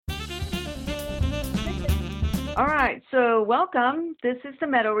All right, so welcome. This is the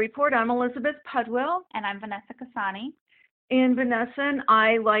Meadow Report. I'm Elizabeth Pudwell. And I'm Vanessa Casani. And Vanessa and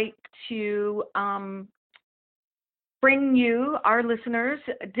I like to bring you, our listeners,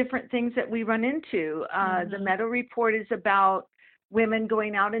 different things that we run into. The Meadow Report is about women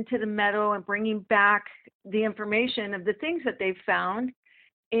going out into the meadow and bringing back the information of the things that they've found.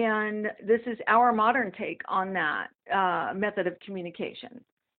 And this is our modern take on that method of communication.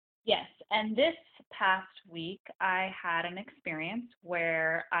 Yes, and this past week I had an experience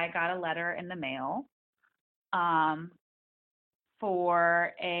where I got a letter in the mail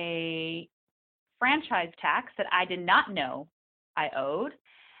for a franchise tax that I did not know I owed.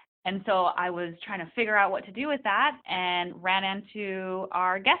 And so I was trying to figure out what to do with that and ran into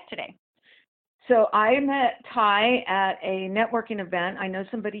our guest today. So I met Ty at a networking event. I know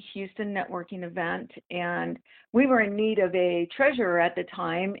somebody Houston networking event, and we were in need of a treasurer at the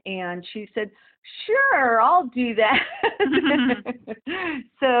time, and she said, sure, I'll do that.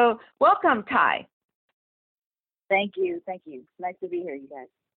 So welcome, Ty. Thank you. Nice to be here, you guys.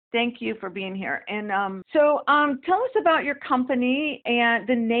 Thank you for being here. And so tell us about your company and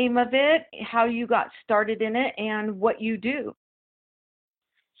the name of it, how you got started in it, and what you do.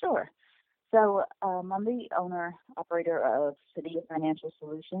 Sure. So I'm the owner-operator of Cedilla Financial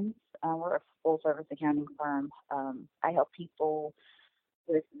Solutions. We're a full-service accounting firm. I help people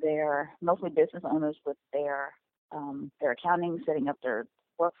with mostly business owners with their accounting, setting up their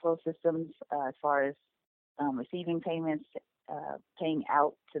workflow systems as far as receiving payments, paying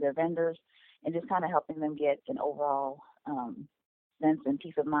out to their vendors, and just kind of helping them get an overall sense and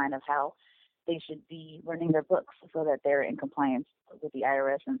peace of mind of how they should be running their books so that they're in compliance with the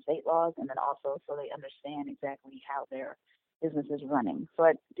IRS and state laws, and then also so they understand exactly how their business is running. So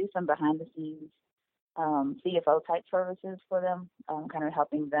I do some behind-the-scenes CFO type services for them, kind of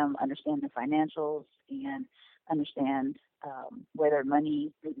helping them understand their financials and understand where their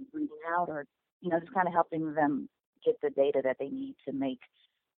money is bleeding out, or just kind of helping them get the data that they need to make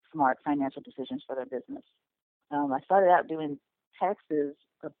smart financial decisions for their business. I started out doing taxes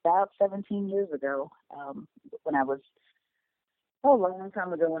about 17 years ago, when I was, a long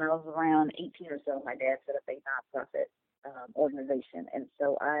time ago, when I was around 18 or so. My dad set up a nonprofit organization, and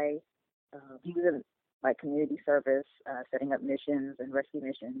so he was in like community service, setting up missions and rescue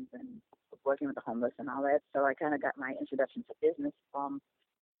missions and working with the homeless and all that. So I kind of got my introduction to business from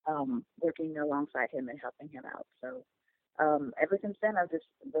working alongside him and helping him out. So ever since then, I've just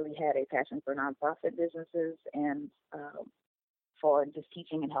really had a passion for nonprofit businesses and for just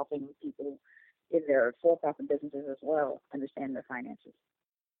teaching and helping people in their for-profit businesses as well understand their finances.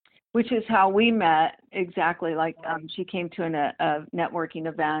 Which is how we met, exactly. Like she came to a networking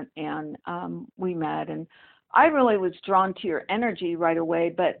event, and we met, and I really was drawn to your energy right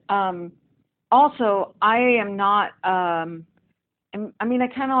away. But also, I am not. I mean, I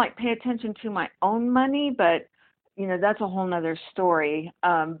kind of like pay attention to my own money, but that's a whole nother story.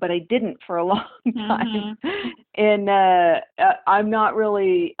 But I didn't for a long time. And I'm not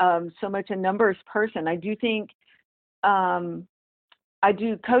really so much a numbers person. I do think I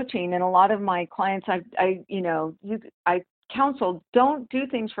do coaching, and a lot of my clients, I counsel, don't do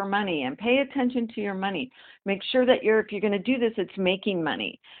things for money and pay attention to your money. Make sure that if you're going to do this, it's making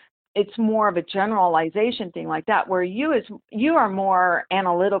money. It's more of a generalization thing like that, where you are more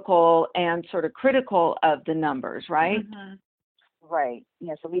analytical and sort of critical of the numbers, right? Right.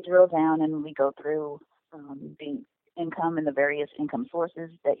 Yeah. So we drill down and we go through the income and the various income sources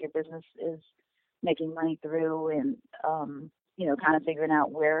that your business is making money through, and kind of figuring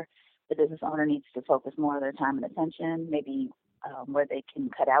out where the business owner needs to focus more of their time and attention, maybe where they can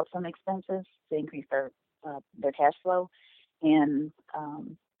cut out some expenses to increase their cash flow, and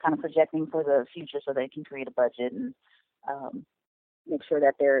kind of projecting for the future so they can create a budget and make sure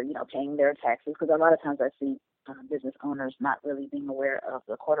that they're paying their taxes, because a lot of times I see business owners not really being aware of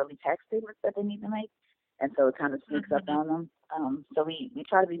the quarterly tax payments that they need to make, and so it kind of sneaks up on them. So we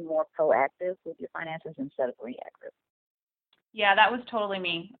try to be more proactive with your finances instead of reactive. Yeah, that was totally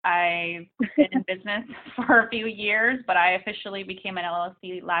me. I've been in business for a few years, but I officially became an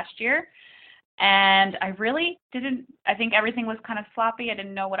LLC last year. And I really I think everything was kind of sloppy. I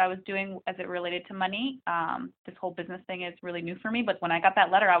didn't know what I was doing as it related to money. This whole business thing is really new for me. But when I got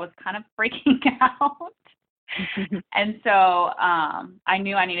that letter, I was kind of freaking out. And so I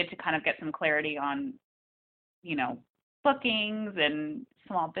knew I needed to kind of get some clarity on, bookings and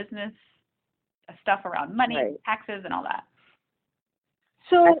small business stuff around money, right, taxes, and all that.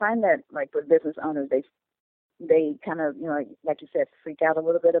 So I find that, like, with business owners, they kind of, like you said, freak out a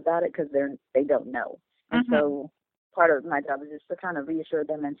little bit about it because they don't know. And so part of my job is just to kind of reassure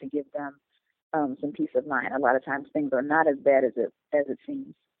them and to give them some peace of mind. A lot of times things are not as bad as it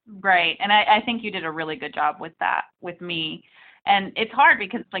seems. Right. And I think you did a really good job with that with me. And it's hard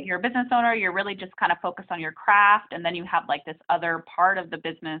because like you're a business owner, you're really just kind of focused on your craft, and then you have like this other part of the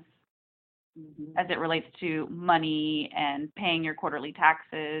business Hmm. as it relates to money and paying your quarterly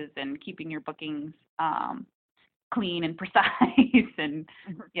taxes and keeping your bookings clean and precise and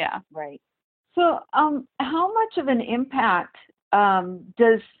yeah. Right. So, how much of an impact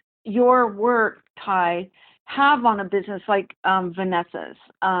does your work, Ty, have on a business like Vanessa's,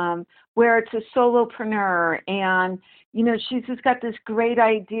 where it's a solopreneur and she's just got this great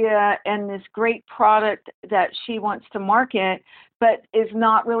idea and this great product that she wants to market, but is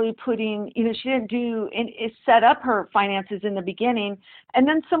not really putting, she didn't do and it set up her finances in the beginning, and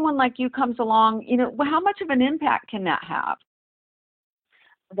then someone like you comes along, how much of an impact can that have?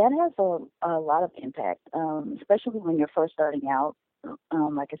 That has a lot of impact, especially when you're first starting out.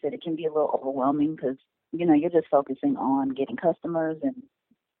 Like I said, it can be a little overwhelming because you're just focusing on getting customers and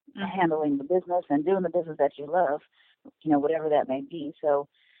handling the business and doing the business that you love, whatever that may be. So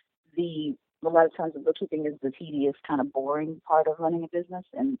a lot of times the bookkeeping is the tedious, kind of boring part of running a business,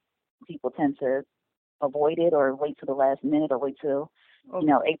 and people tend to avoid it or wait till the last minute or wait till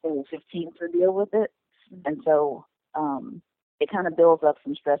April 15th to deal with it. And so it kind of builds up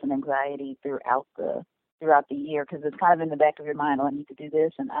some stress and anxiety throughout the year because it's kind of in the back of your mind, oh, I need to do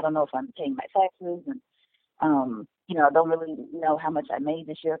this, and I don't know if I'm paying my taxes, and I don't really know how much I made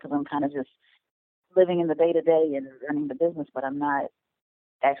this year because I'm kind of just living in the day to day and running the business, but I'm not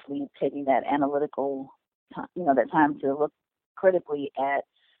actually taking that analytical, that time to look critically at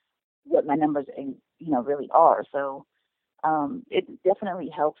what my numbers, really are. So it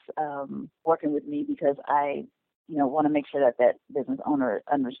definitely helps working with me because I, want to make sure that that business owner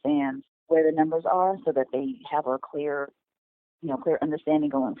understands where the numbers are so that they have a clear understanding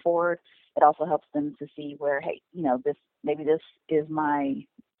going forward. It also helps them to see where, hey, this is my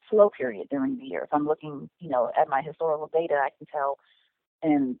slow period during the year. If I'm looking, at my historical data, I can tell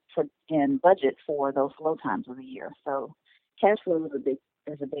and budget for those slow times of the year. So cash flow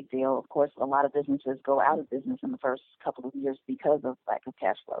is a big deal. Of course, a lot of businesses go out of business in the first couple of years because of lack of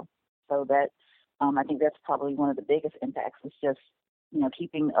cash flow. So that I think that's probably one of the biggest impacts is just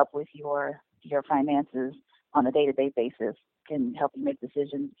keeping up with your finances on a day-to-day basis can help you make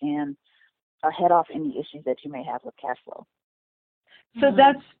decisions and head off any issues that you may have with cash flow. So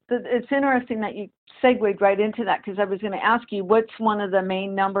it's interesting that you segued right into that because I was going to ask you what's one of the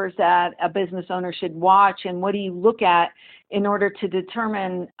main numbers that a business owner should watch and what do you look at in order to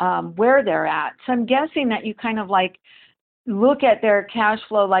determine where they're at. So I'm guessing that you kind of like look at their cash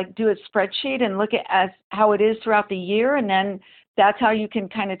flow, like do a spreadsheet and look at as how it is throughout the year, and then that's how you can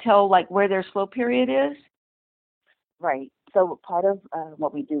kind of tell like where their slow period is. Right. So part of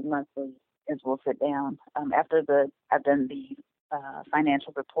what we do monthly is we'll sit down after I've done the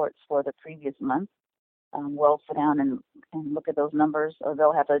financial reports for the previous month. We'll sit down and look at those numbers, or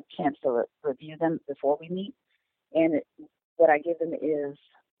they'll have a chance to review them before we meet. And what I give them is,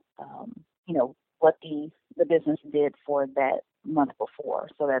 what the business did for that month before.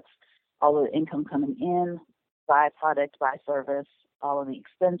 So that's all of the income coming in by product, by service, all of the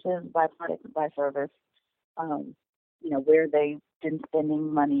expenses by product, by service, where they've been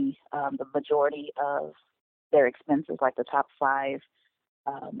spending money, the majority of their expenses, like the top 5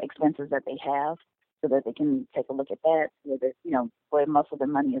 expenses that they have, so that they can take a look at that, where most of the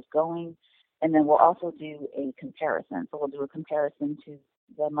money is going. And then we'll also do a comparison. So we'll do a comparison to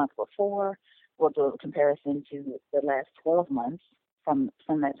the month before. We'll do a comparison to the last 12 months from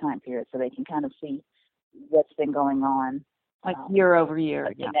that time period, so they can kind of see what's been going on, like year over year,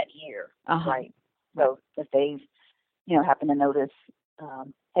 in that year, right? Right. So if they've, happen to notice,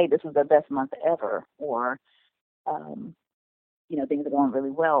 hey, this is the best month ever, or things are going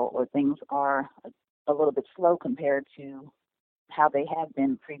really well, or things are a little bit slow compared to how they have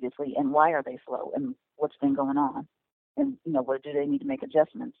been previously, and why are they slow, and what's been going on, and what do they need to make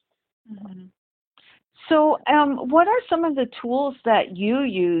adjustments. Mm-hmm. So what are some of the tools that you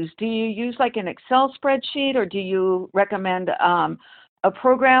use? Do you use like an Excel spreadsheet, or do you recommend a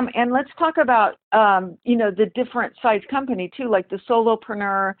program? And let's talk about the different size company too, like the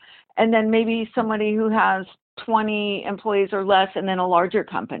solopreneur, and then maybe somebody who has 20 employees or less, and then a larger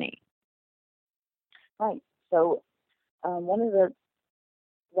company. Right. So one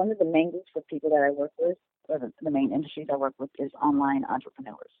of the main groups of people that I work with, or the main industries I work with, is online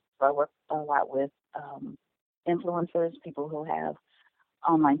entrepreneurs. So I work a lot with influencers, people who have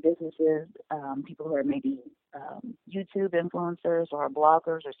online businesses, people who are maybe YouTube influencers or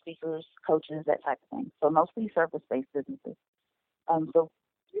bloggers or speakers, coaches, that type of thing. So mostly service-based businesses. So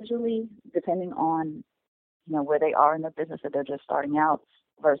Usually, depending on where they are in their business, that they're just starting out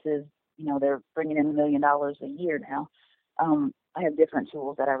versus they're bringing in $1 million a year now. I have different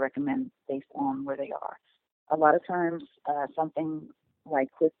tools that I recommend based on where they are. A lot of times, something like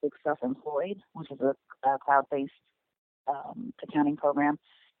QuickBooks Self-Employed, which is a cloud-based accounting program,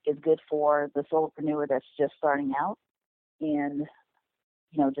 is good for the solopreneur that's just starting out and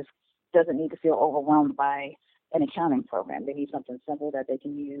just doesn't need to feel overwhelmed by an accounting program. They need something simple that they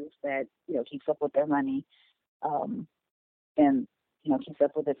can use that keeps up with their money, and keeps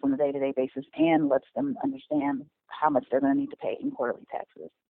up with it from a day-to-day basis and lets them understand how much they're going to need to pay in quarterly taxes.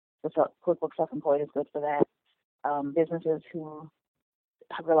 So QuickBooks Self-Employed is good for that. Businesses who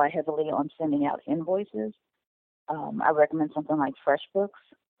rely heavily on sending out invoices, I recommend something like FreshBooks.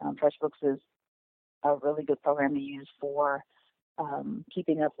 FreshBooks is a really good program to use for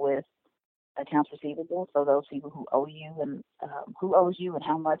keeping up with accounts receivable. So those people who owe you and who owes you and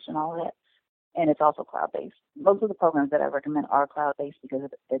how much and all that. And it's also cloud-based. Most of the programs that I recommend are cloud-based because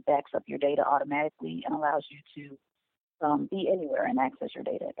it backs up your data automatically and allows you to be anywhere and access your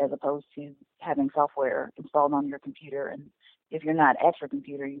data, as opposed to having software installed on your computer. And if you're not at your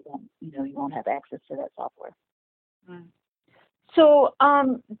computer, you won't have access to that software. Mm. So,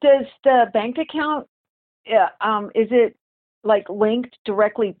 does the bank account, is it like linked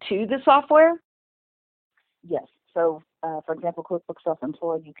directly to the software? Yes. So, for example, QuickBooks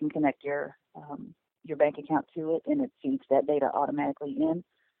Self-Employed, you can connect your bank account to it, and it feeds that data automatically in.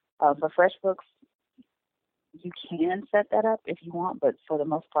 For FreshBooks, you can set that up if you want, but for the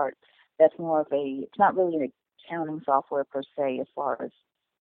most part, that's more of it's not really an accounting software per se, as far as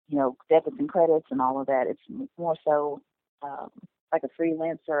debits and credits and all of that. It's more so like a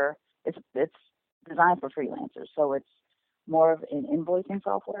freelancer. It's designed for freelancers, so it's more of an invoicing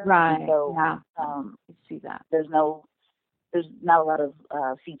software. Right. And so, yeah. I see that. There's not a lot of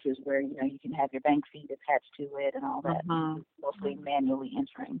features where you can have your bank feed attached to it and all that. Uh-huh. Mostly manually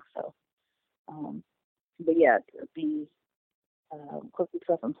entering. So, but yeah, the QuickBooks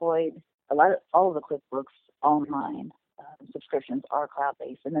Self-Employed, all of the QuickBooks online subscriptions are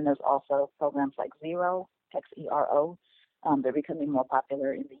cloud-based, and then there's also programs like Xero, Xero. They're becoming more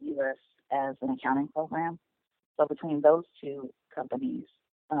popular in the U.S. as an accounting program. So between those two companies,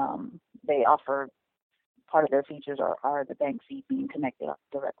 they offer part of their features are the bank feed being connected up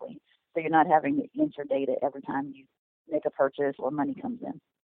directly. So you're not having to enter data every time you make a purchase or money comes in.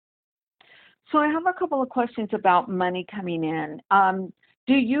 So I have a couple of questions about money coming in.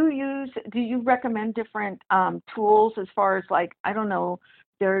 Do you recommend different tools as far as, like, I don't know,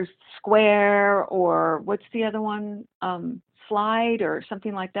 there's Square, or what's the other one, Slide or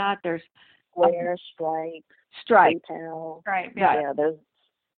something like that? There's Square, Stripe, PayPal. Right. Yeah, there's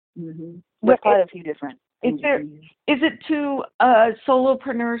quite a few different things. Is it to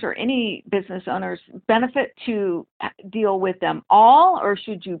solopreneurs or any business owners benefit to deal with them all, or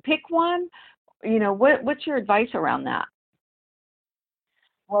should you pick one? What's your advice around that?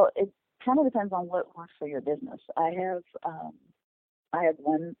 Well, it kind of depends on what works for your business. I have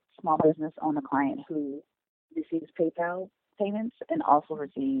one small business owner client who receives PayPal payments and also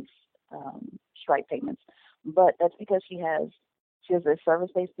receives Stripe payments, but that's because she has a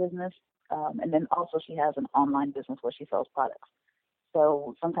service-based business, and then also she has an online business where she sells products.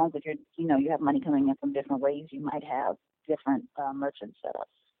 So sometimes if you have money coming in from different ways, you might have different merchant setups.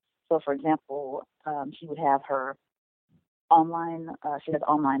 So for example, she would have her online. She has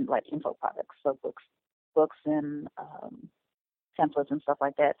online like info products, so books and templates and stuff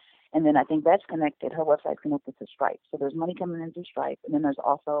like that. And then I think that's connected. Her website's connected to Stripe. So there's money coming in through Stripe, and then there's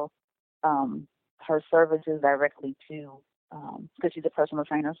also her services directly to, because she's a personal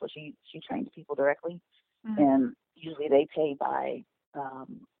trainer, so she trains people directly, and usually they pay by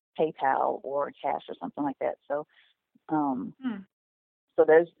PayPal or cash or something like that. So so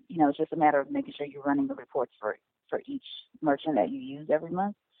there's it's just a matter of making sure you're running the reports for each merchant that you use every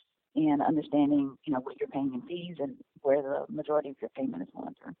month, and understanding what you're paying in fees and where the majority of your payment is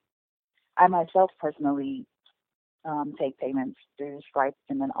going through. I myself personally take payments through Stripe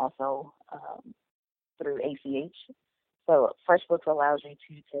and then also through ACH. So FreshBooks allows you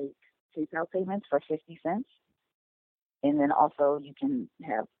to take PayPal payments for 50 cents, and then also you can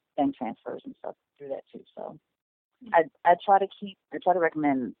have bank transfers and stuff through that too. So I try to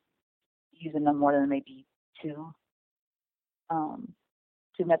recommend using no more than maybe two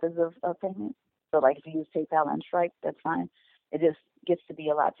methods of payment. So like if you use PayPal and Stripe, that's fine. It just gets to be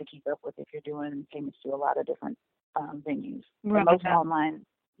a lot to keep up with if you're doing payments to a lot of different venues. Right. And most online,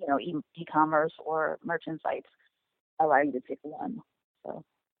 e-commerce or merchant sites allow you to pick one. So.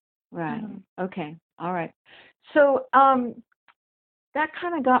 Right. Okay. All right. So that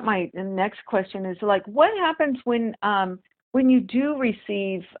kind of got my next question is like, what happens when you do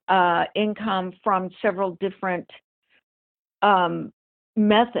receive income from several different um,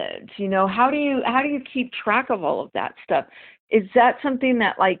 methods? You know, how do you keep track of all of that stuff? Is that something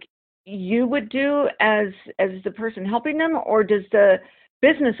that like you would do as the person helping them, or does the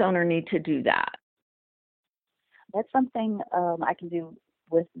business owner need to do that? That's something I can do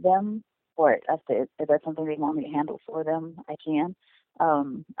with them, or if that's something they want me to handle for them, I can.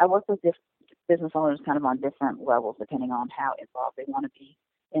 I work with business owners kind of on different levels depending on how involved they want to be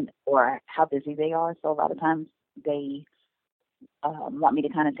in or how busy they are. So a lot of times they want me to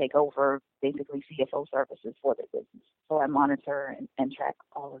kind of take over basically CFO services for their business. So I monitor and track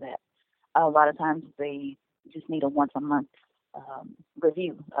all of that. A lot of times they just need a once a month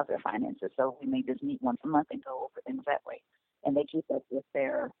review of their finances. So we may just meet once a month and go over things that way. And they keep up with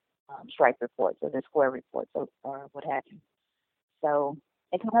their Stripe reports or their Square reports or what have you. So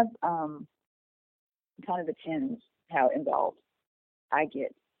it kind of depends how involved I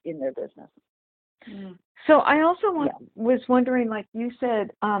get in their business. Mm. So I also Yeah. was wondering, like you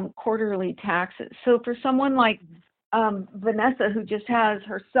said, quarterly taxes. So for someone like Vanessa, who just has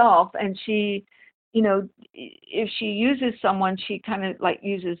herself, and she, you know, if she uses someone, she kind of like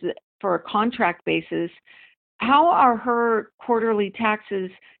uses it for a contract basis. How are her quarterly taxes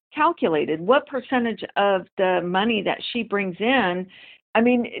calculated? What percentage of the money that she brings in? I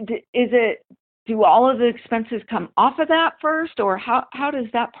mean, do all of the expenses come off of that first, or how does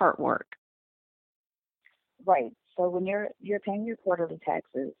that part work? Right. So when you're paying your quarterly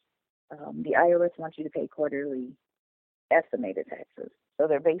taxes, the IRS wants you to pay quarterly estimated taxes. So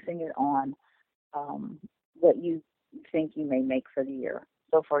they're basing it on what you think you may make for the year.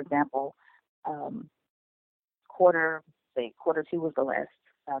 So for example, um, quarter two was the last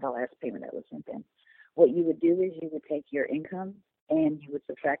payment that was sent in. What you would do is you would take your income and you would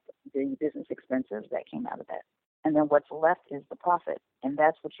subtract the business expenses that came out of that. And then what's left is the profit. And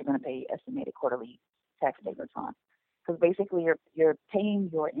that's what you're going to pay estimated quarterly tax payments on. Because basically you're paying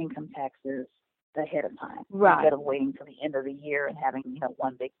your income taxes ahead of time Right. instead of waiting till the end of the year and having,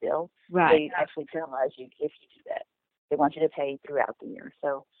 one big bill. Right. They actually penalize you if you do that. They want you to pay throughout the year.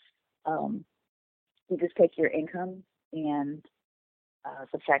 So you just take your income and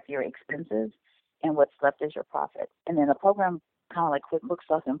subtract your expenses, and what's left is your profit. And then a program kind of like QuickBooks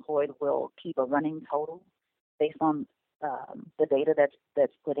Self-Employed will keep a running total based on the data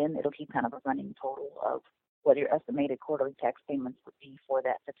that's put in. It'll keep kind of a running total of what your estimated quarterly tax payments would be for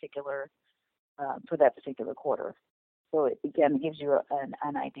that particular quarter. So it again gives you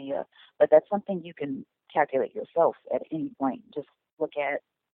an idea, but that's something you can calculate yourself at any point. Just look at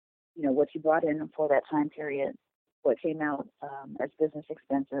what you brought in for that time period, what came out as business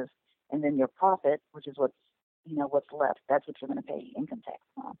expenses, and then your profit, which is what's left. That's what you're going to pay income tax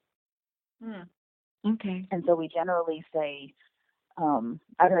on. Mm. Okay. And so we generally say,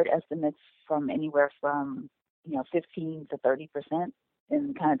 I've heard estimates from anywhere from 15 to 30%,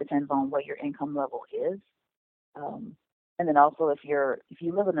 and kind of depends on what your income level is. And then also if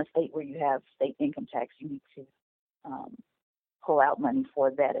you live in a state where you have state income tax, you need to pull out money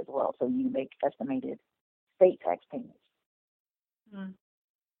for that as well. So you make estimated state tax payments. Mm.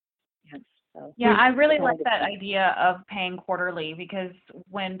 Yes. So Yeah, I really kind like of that idea of paying quarterly because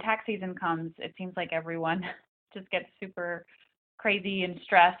when tax season comes, it seems like everyone just gets super crazy and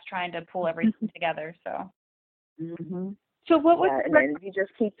stressed trying to pull everything together. So, Mm-hmm. So what would Yeah, and then you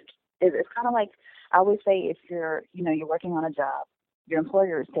just keep. It's kind of like I always say, if you're working on a job, your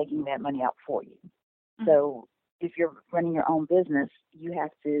employer is taking that money out for you. Mhm. So if you're running your own business, you have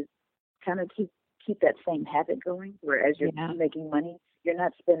to kind of keep that same habit going. Whereas you're Yeah. making money, you're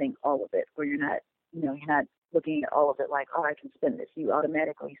not spending all of it, or you're not looking at all of it like, oh, I can spend this. You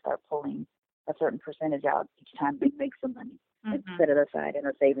automatically start pulling a certain percentage out each time you make some money and Mhm. set it aside in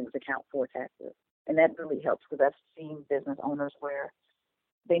a savings account for taxes. And that really helps because I've seen business owners where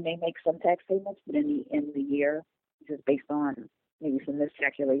they may make some tax payments, but in the end of the year, just based on maybe some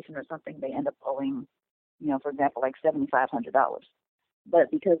miscalculation or something, they end up owing, for example, like $7,500. But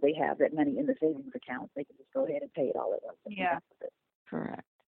because they have that money in the savings account, they can just go ahead and pay it all at once. And be Yeah. done with it. Correct.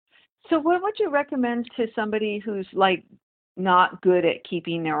 So what would you recommend to somebody who's like not good at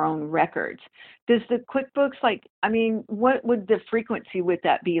keeping their own records? Does the QuickBooks what would the frequency with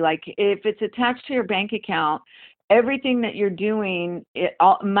that be? Like if it's attached to your bank account, everything that you're doing,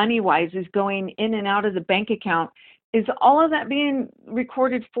 money-wise, is going in and out of the bank account. Is all of that being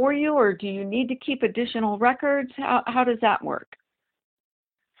recorded for you, or do you need to keep additional records? How does that work?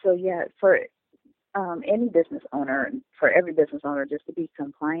 So yeah, for Any business owner, for every business owner, just to be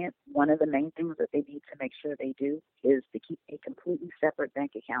compliant, one of the main things that they need to make sure they do is to keep a completely separate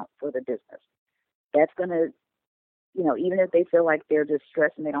bank account for the business. That's going to, even if they feel like they're just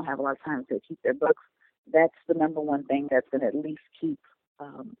stressed and they don't have a lot of time to keep their books, that's the number one thing that's going to at least keep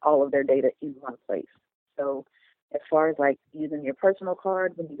all of their data in one place. So as far as like using your personal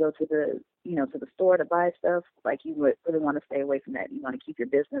card when you go to the to the store to buy stuff, like you would really want to stay away from that. You want to keep your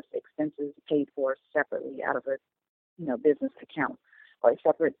business expenses paid for separately out of a business account, or a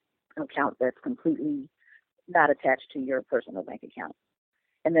separate account that's completely not attached to your personal bank account.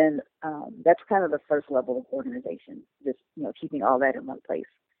 And then that's kind of the first level of organization, just keeping all that in one place.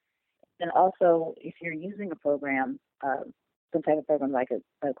 And also, if you're using a program, some type of program like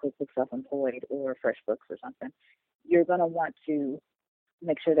a QuickBooks Self-Employed or FreshBooks or something, you're going to want to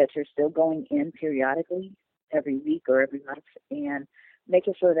make sure that you're still going in periodically, every week or every month, and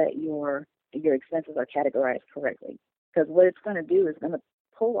making sure that your expenses are categorized correctly. Because what it's going to do is going to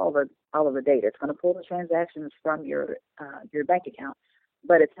pull all of the data. It's going to pull the transactions from your bank account,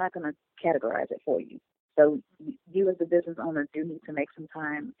 but it's not going to categorize it for you. So you as a business owner do need to make some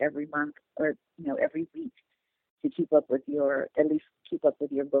time every month or every week to keep up with your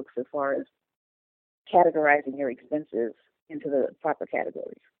books as far as categorizing your expenses into the proper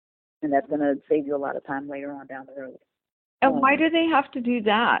categories. And that's going to save you a lot of time later on down the road. And why do they have to do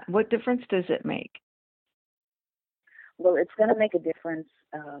that? What difference does it make? Well, it's going to make a difference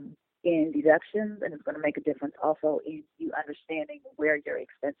in deductions, and it's going to make a difference also in you understanding where your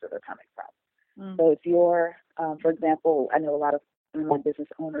expenses are coming from. Mm. So if you're, for example, I know a lot of business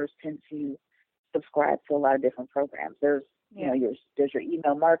owners tend to subscribe to a lot of different programs. There's there's your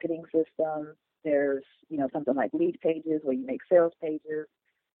email marketing system. There's something like Lead Pages where you make sales pages.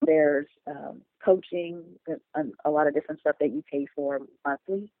 There's coaching, a lot of different stuff that you pay for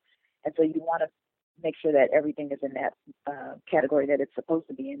monthly, and so you want to make sure that everything is in that category that it's supposed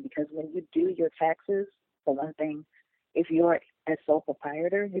to be in. Because when you do your taxes, for one thing, if you're a sole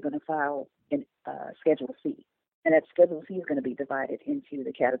proprietor, you're going to file in Schedule C, and that Schedule C is going to be divided into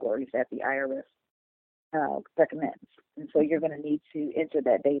the categories that the IRS recommends. And so you're going to need to enter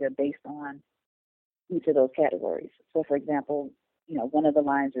that data based on each of those categories. So, for example, one of the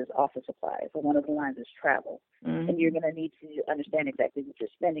lines is office supplies, or one of the lines is travel. Mm-hmm. And you're going to need to understand exactly what you're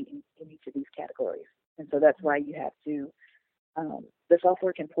spending in each of these categories. And so that's why you have to, the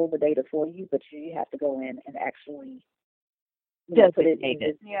software can pull the data for you, but you have to go in and actually put it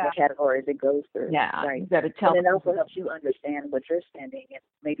in the categories it goes through. Yeah, right. You got to tell. And it also helps you understand what you're spending and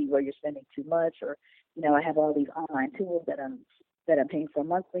maybe where you're spending too much, or I have all these online tools that I'm paying for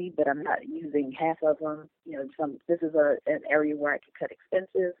monthly, but I'm not using half of them. This is an area where I can cut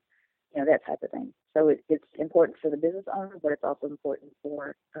expenses, that type of thing. So it's important for the business owner, but it's also important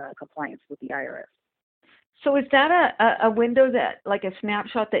for compliance with the IRS. So is that a window that, like a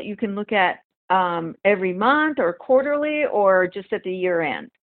snapshot that you can look at every month or quarterly, or just at the year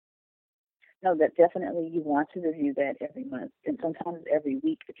end? No, that definitely you want to review that every month, and sometimes every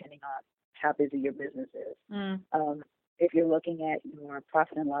week, depending on how busy your business is. Mm. If you're looking at your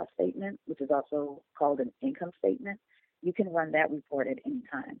profit and loss statement, which is also called an income statement, you can run that report at any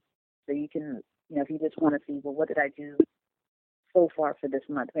time. So you can, if you just want to see, well, what did I do so far for this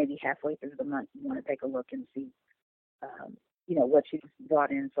month? Maybe halfway through the month, you want to take a look and see, what you've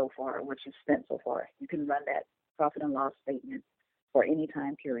brought in so far, or what you've spent so far. You can run that profit and loss statement for any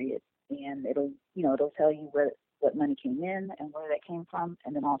time period, and it'll tell you what money came in and where that came from,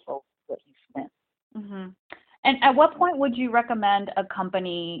 and then also what you spent. Mm-hmm. And at what point would you recommend a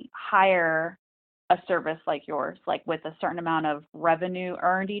company hire a service like yours, like with a certain amount of revenue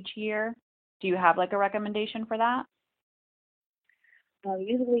earned each year? Do you have like a recommendation for that?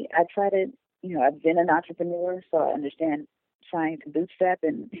 Usually I try to, I've been an entrepreneur, so I understand trying to bootstrap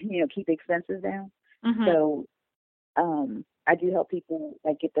and, keep expenses down. Mm-hmm. So I do help people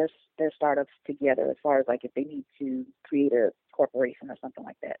like get their startups together as far as like if they need to create a corporation or something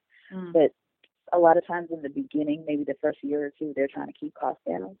like that. Mm. But a lot of times in the beginning, maybe the first year or two, they're trying to keep costs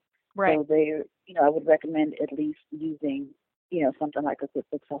down. Right. So I would recommend at least using, something like a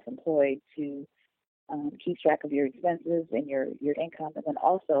QuickBooks Self-Employed to keep track of your expenses and your income, and then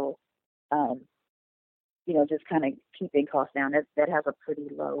also, just kind of keeping costs down. That has a pretty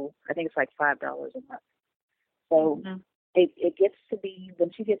low, I think it's like $5 a month. So mm-hmm. it gets to be,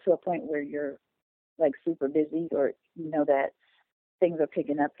 once you get to a point where you're like super busy, or that things are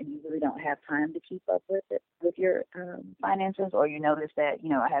picking up and you really don't have time to keep up with your finances, or you notice that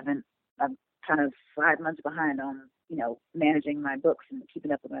I'm kind of 5 months behind on managing my books and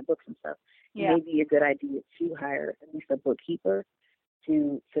keeping up with my books and stuff. Yeah. It may be a good idea to hire at least a bookkeeper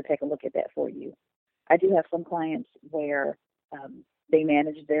to take a look at that for you. I do have some clients where they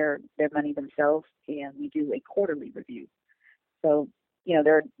manage their money themselves, and we do a quarterly review. So,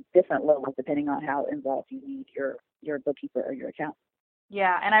 there are different levels depending on how involved you need your bookkeeper or your accountant.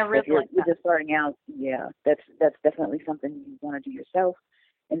 Yeah, and I So really if you're, like you're that. just starting out, yeah, that's definitely something you want to do yourself,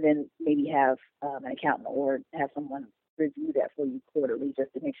 and then maybe have an accountant or have someone review that for you quarterly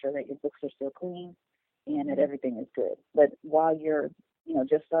just to make sure that your books are still clean and that everything is good. But while you're,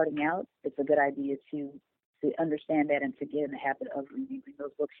 just starting out, it's a good idea to understand that and to get in the habit of reviewing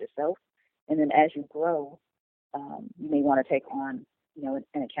those books yourself. And then as you grow, you may want to take on, an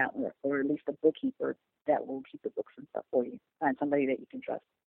accountant or at least a bookkeeper that will keep the books and stuff for you. Find somebody that you can trust.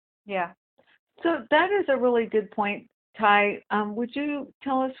 Yeah. So that is a really good point, Ty. Would you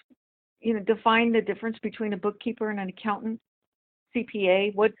tell us, define the difference between a bookkeeper and an accountant,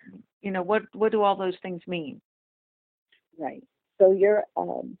 CPA? What do all those things mean? Right. So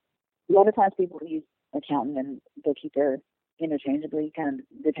a lot of times people use accountant and bookkeeper interchangeably, kind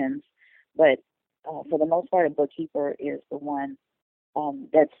of depends. But for the most part, a bookkeeper is the one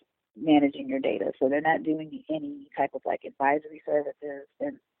that's managing your data. So they're not doing any type of like advisory services,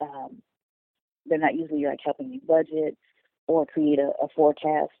 and they're not usually like helping you budget or create a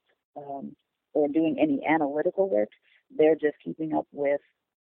forecast or doing any analytical work. They're just keeping up with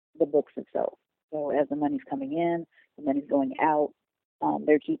the books itself. So as the money's coming in, the money's going out,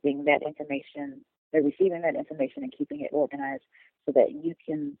 they're keeping that information, they're receiving that information and keeping it organized so that you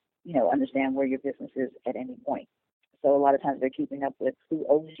can, understand where your business is at any point. So a lot of times they're keeping up with who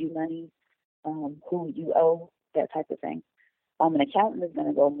owes you money, who you owe, that type of thing. An accountant is going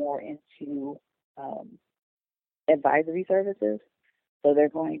to go more into advisory services. So they're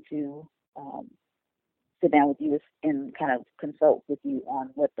going to sit down with you and kind of consult with you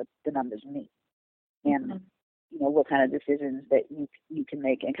on what the numbers mean and what kind of decisions that you can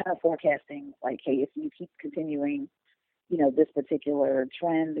make, and kind of forecasting like, hey, if you keep continuing, this particular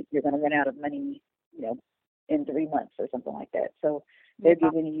trend, you're going to run out of money, in 3 months or something like that. So they're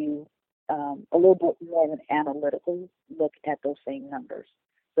giving you a little bit more of an analytical look at those same numbers.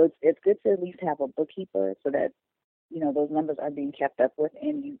 So it's good to at least have a bookkeeper so that those numbers are being kept up with,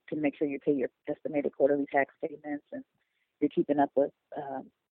 and you can make sure you pay your estimated quarterly tax statements, and you're keeping up with,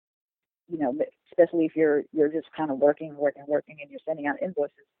 especially if you're just kind of working, and you're sending out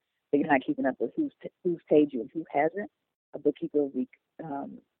invoices, but you're not keeping up with who's paid you and who hasn't. A bookkeeper will be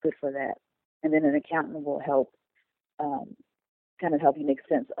good for that, and then an accountant will help, kind of help you make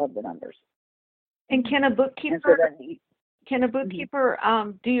sense of the numbers. And can a And so bookkeeper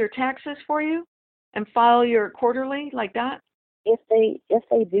then do your taxes for you and file your quarterly like that? if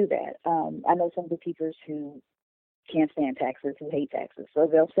they do that, I know some bookkeepers who can't stand taxes, who hate taxes. So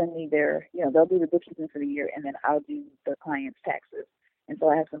they'll send me they'll do the bookkeeping for the year, and then I'll do the client's taxes. And so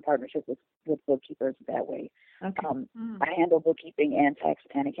I have some partnership with bookkeepers that way. Okay. I handle bookkeeping and tax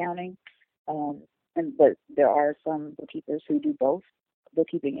and accounting. But there are some bookkeepers who do both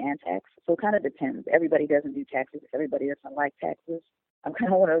bookkeeping and tax. So it kind of depends. Everybody doesn't do taxes. Everybody doesn't like taxes. I'm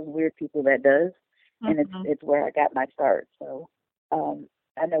kind of one of those weird people that does, and it's where I got my start. So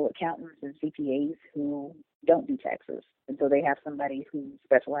I know accountants and CPAs who don't do taxes, and so they have somebody who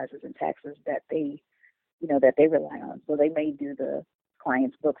specializes in taxes that they rely on. So they may do the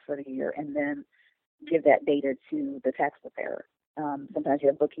client's books for the year and then give that data to the tax preparer. Sometimes you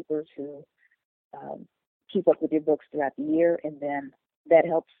have bookkeepers who keep up with your books throughout the year, and then that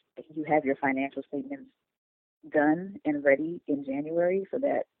helps you have your financial statements done and ready in January, so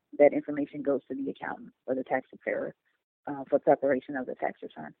that information goes to the accountant or the tax preparer for preparation of the tax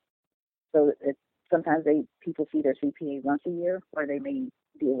return. So sometimes people see their CPA once a year, or they may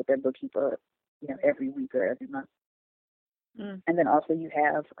deal with their bookkeeper, every week or every month. And then also you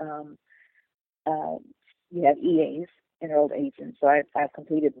have EAs, enrolled agents. So I've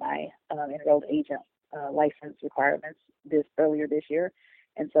completed my enrolled agent license requirements earlier this year,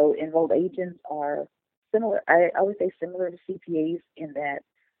 and so enrolled agents are similar. I always say similar to CPAs in that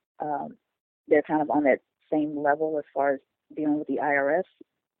they're kind of on that same level as far as dealing with the IRS,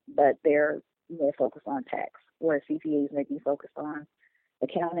 but they're more focused on tax, whereas CPAs may be focused on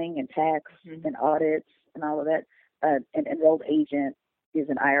accounting and tax and audits and all of that. An enrolled agent is it's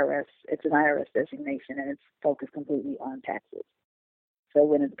an IRS designation, and it's focused completely on taxes. So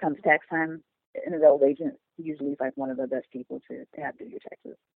when it comes tax time, an enrolled agent usually is like one of the best people to have do your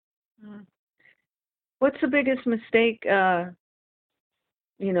taxes. What's the biggest mistake,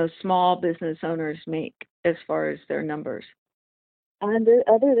 small business owners make as far as their numbers? Other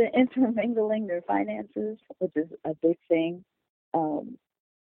than intermingling their finances, which is a big thing,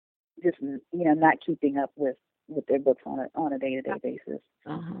 just not keeping up with their books on a day-to-day basis.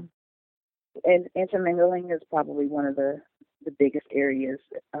 And intermingling is probably one of the biggest areas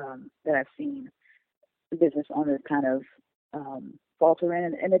that I've seen business owners kind of falter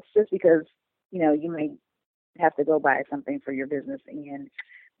in, and it's just because you may have to go buy something for your business and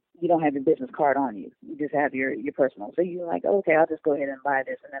you don't have your business card on you. You just have your personal. So you're like, okay, I'll just go ahead and buy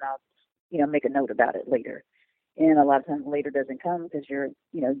this, and then I'll make a note about it later. And a lot of times later doesn't come because you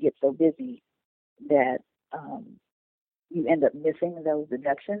get so busy that you end up missing those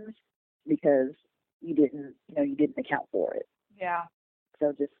deductions because you didn't account for it. Yeah.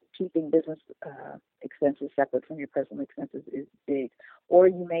 So just keeping business expenses separate from your personal expenses is big. Or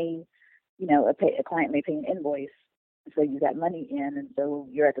you may, a client may pay an invoice, so you got money in, and so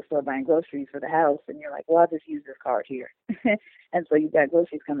you're at the store buying groceries for the house, and you're like, well, I'll just use this card here. And so you've got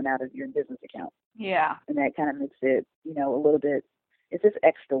groceries coming out of your business account. Yeah. And that kind of makes it, a little bit, it's just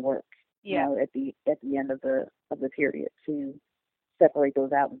extra work, Yeah. at the end of the period to separate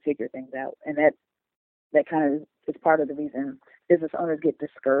those out and figure things out. And that kind of is part of the reason business owners get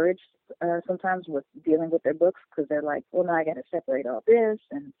discouraged sometimes with dealing with their books, because they're like, well, now I got to separate all this,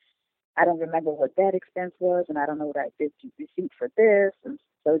 and I don't remember what that expense was, and I don't know what I did to receipt for this, and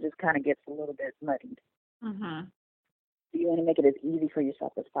so it just kind of gets a little bit muddied. Mhm. So you want to make it as easy for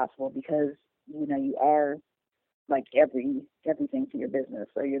yourself as possible because you are like everything to your business.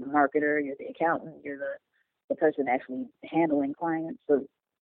 So you're the marketer, you're the accountant, you're the person actually handling clients. So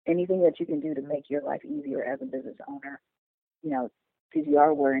anything that you can do to make your life easier as a business owner, because you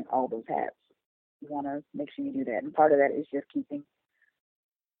are wearing all those hats, you want to make sure you do that. And part of that is just keeping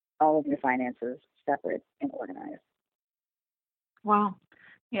all of your finances separate and organized. Wow.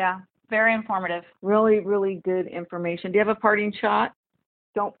 Yeah. Very informative. Really, really good information. Do you have a parting shot?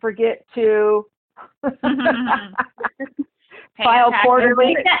 Don't forget to Pay file taxes.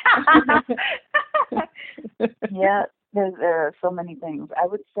 quarterly. Yeah, there are so many things. I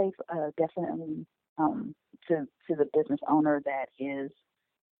would say definitely to the business owner that is,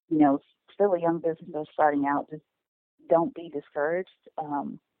 still a young business or starting out, just don't be discouraged.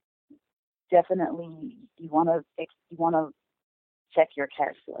 Definitely, you want to check your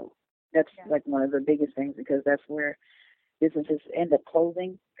cash flow. That's like one of the biggest things because that's where businesses end up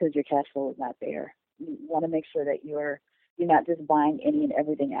closing because your cash flow is not there. You want to make sure that you're not just buying any and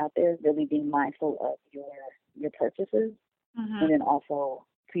everything out there, really being mindful of your purchases, Mhm. and then also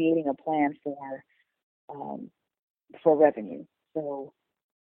creating a plan for revenue. So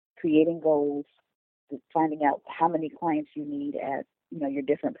creating goals, finding out how many clients you need at your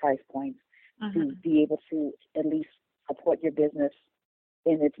different price points to Mhm. be able to at least support your business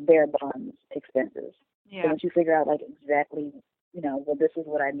in its bare bones expenses. So Yeah. once you figure out like exactly, well, this is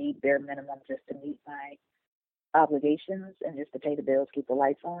what I need bare minimum just to meet my obligations and just to pay the bills, keep the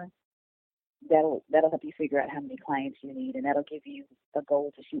lights on, that'll help you figure out how many clients you need, and that'll give you a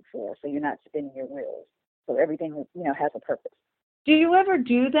goal to shoot for, so you're not spinning your wheels. So everything has a purpose. Do you ever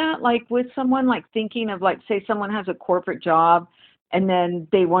do that, like with someone, like thinking of, like, say someone has a corporate job and then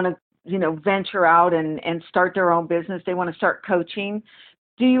they want to, venture out and start their own business, they want to start coaching.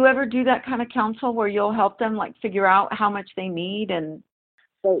 Do you ever do that kind of counsel where you'll help them like figure out how much they need? And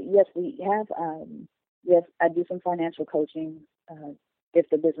So yes, we have. Yes, I do some financial coaching. If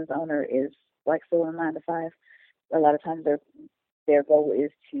the business owner is like still in 9 to 5, a lot of times their goal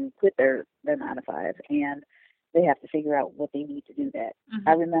is to quit their 9 to 5, and they have to figure out what they need to do that. Mhm.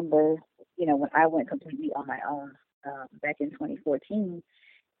 I remember, when I went completely on my own back in 2014,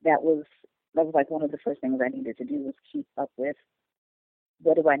 that was like one of the first things I needed to do was keep up with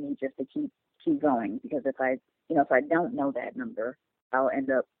what do I need just to keep going, because if I don't know that number, I'll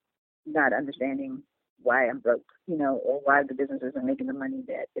end up not understanding why I'm broke, or why the business isn't making the money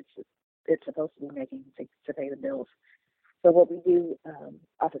that it's supposed to be making to pay the bills. So what we do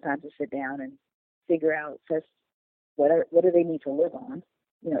oftentimes is sit down and figure out first what do they need to live on.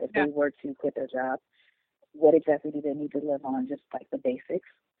 If Yeah. they were to quit their job, what exactly do they need to live on, just like the basics.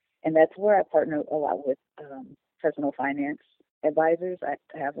 And that's where I partner a lot with personal finance advisors. I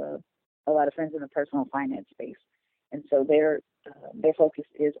have a lot of friends in the personal finance space, and so their focus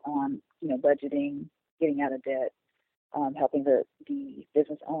is on budgeting, getting out of debt, helping the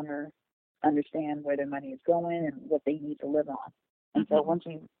business owner understand where their money is going and what they need to live on. And so Mhm. once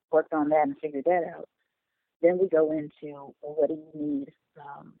we've worked on that and figured that out, then we go into, well, what do you need,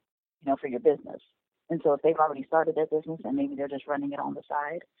 for your business? And so if they've already started their business and maybe they're just running it on the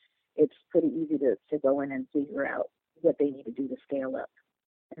side, it's pretty easy to go in and figure out what they need to do to scale up,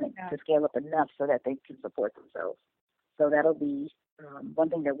 and Yeah. to scale up enough so that they can support themselves. So that'll be one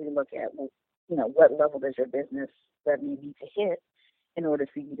thing that we look at. Well, what level does your business revenue need to hit in order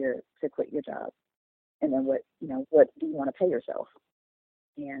for you to quit your job? And then what do you want to pay yourself?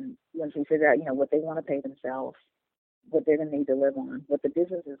 And once we figure out, what they want to pay themselves, what they're going to need to live on, what the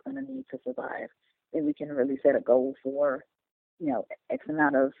business is going to need to survive, then we can really set a goal for, X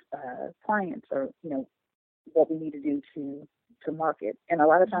amount of clients, or, what we need to do to market. And a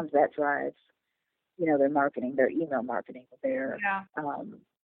lot of times that drives, their marketing, their email marketing, their, Yeah.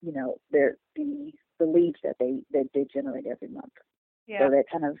 their the leads that they generate every month. Yeah. So that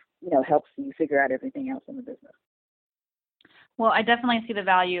kind of, helps you figure out everything else in the business. Well, I definitely see the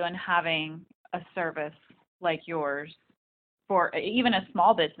value in having a service like yours for even a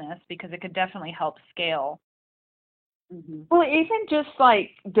small business, because it could definitely help scale. Mm-hmm. Well, even just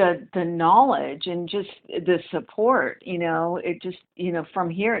like the knowledge and just the support, it just, from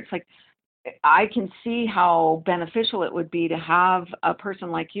here, it's like I can see how beneficial it would be to have a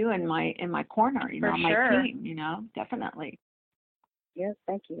person like you in my corner, For my sure. team, definitely. Yes,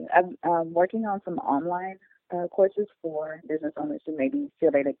 thank you. I'm working on some online courses for business owners who maybe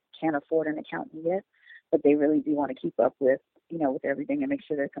feel they can't afford an accountant yet, but they really do want to keep up with, with everything and make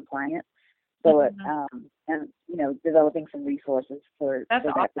sure they're compliant. So, and developing some resources for That's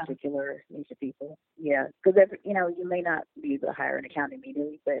that awesome. particular niche of people. Yeah, because you may not be able to hire an accountant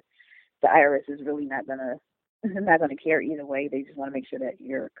immediately, but the IRS is really not gonna care either way. They just want to make sure that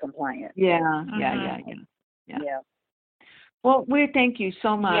you're compliant. Yeah, So, yeah. yeah. Well, we thank you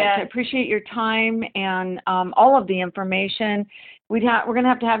so much. Yes. I appreciate your time and all of the information. We're going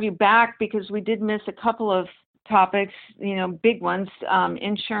to have you back because we did miss a couple of topics, big ones,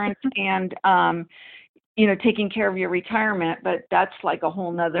 insurance and, taking care of your retirement, but that's like a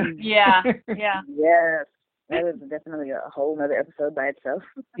whole nother. Yeah. Yeah. Yes, that is definitely a whole other episode by itself.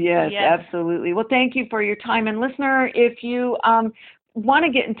 Yes, Yes. absolutely. Well, thank you for your time. And listener, if you want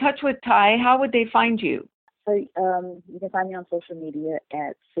to get in touch with Ty, how would they find you? So you can find me on social media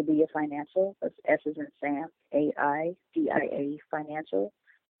at Sadia Financial. That's S as in Sam, AIDIA Financial.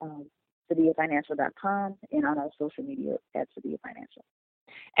 SadiaFinancial.com, and on our social media at Sadia Financial.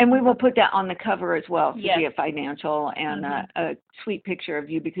 And we will put that on the cover as well, Yes. Sadia Financial, and a sweet picture of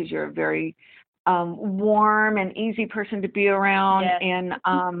you because you're a very warm and easy person to be around. Yes. And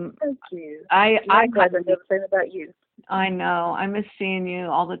Thank you. I Likewise, I feel the same about you. I know. I miss seeing you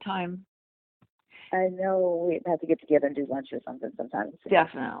all the time. I know we have to get together and do lunch or something sometime.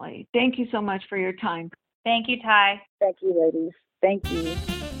 Definitely. Thank you so much for your time. Thank you, Ty. Thank you, ladies. Thank you.